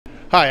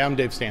Hi, I'm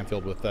Dave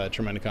Stanfield with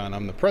Tremendicon.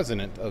 I'm the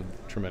president of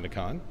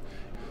Tremendicon.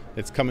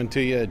 It's coming to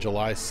you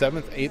July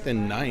 7th, 8th,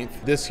 and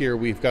 9th. This year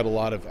we've got a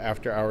lot of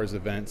after-hours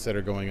events that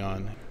are going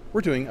on.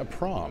 We're doing a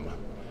prom.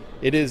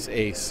 It is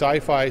a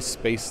sci-fi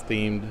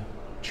space-themed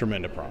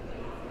Tremendicon.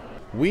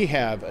 We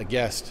have a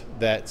guest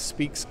that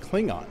speaks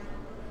Klingon,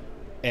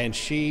 and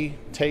she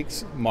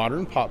takes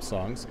modern pop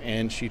songs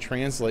and she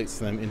translates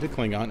them into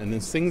Klingon and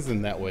then sings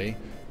them that way,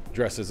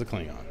 dressed as a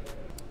Klingon.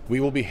 We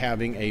will be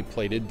having a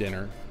plated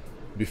dinner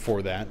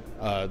before that.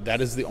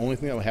 That is the only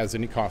thing that has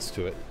any cost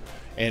to it.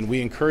 And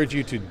we encourage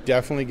you to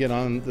definitely get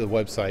on the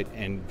website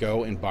and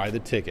go and buy the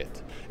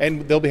ticket.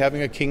 And they'll be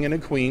having a king and a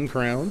queen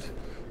crowned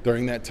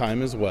during that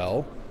time as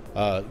well.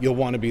 You'll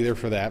want to be there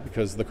for that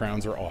because the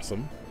crowns are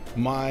awesome.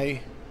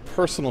 My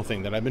personal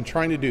thing that I've been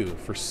trying to do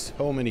for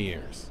so many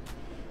years,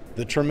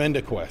 the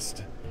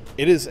Tremendicon.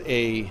 It is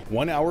a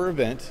 1-hour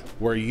event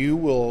where you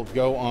will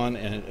go on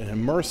an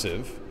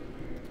immersive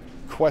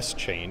quest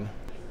chain.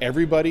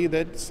 Everybody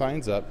that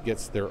signs up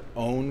gets their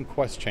own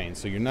quest chain,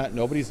 so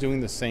nobody's doing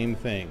the same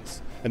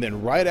things. And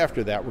then right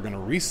after that, we're going to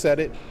reset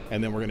it,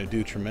 and then we're going to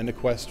do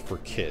Tremendicon for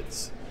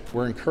kids.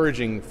 We're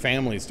encouraging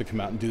families to come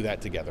out and do that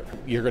together.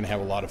 You're going to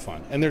have a lot of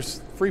fun. And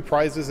there's free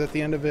prizes at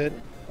the end of it.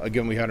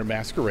 Again, we had a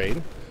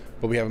masquerade,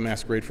 but we have a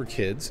masquerade for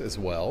kids as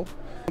well.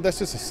 That's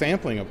just a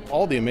sampling of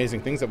all the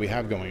amazing things that we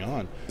have going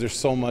on. There's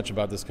so much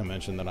about this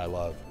convention that I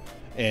love,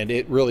 and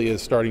it really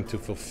is starting to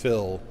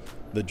fulfill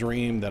the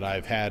dream that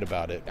I've had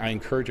about it. I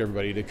encourage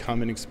everybody to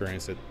come and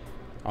experience it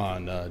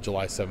on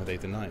July 7th,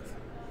 8th, and 9th.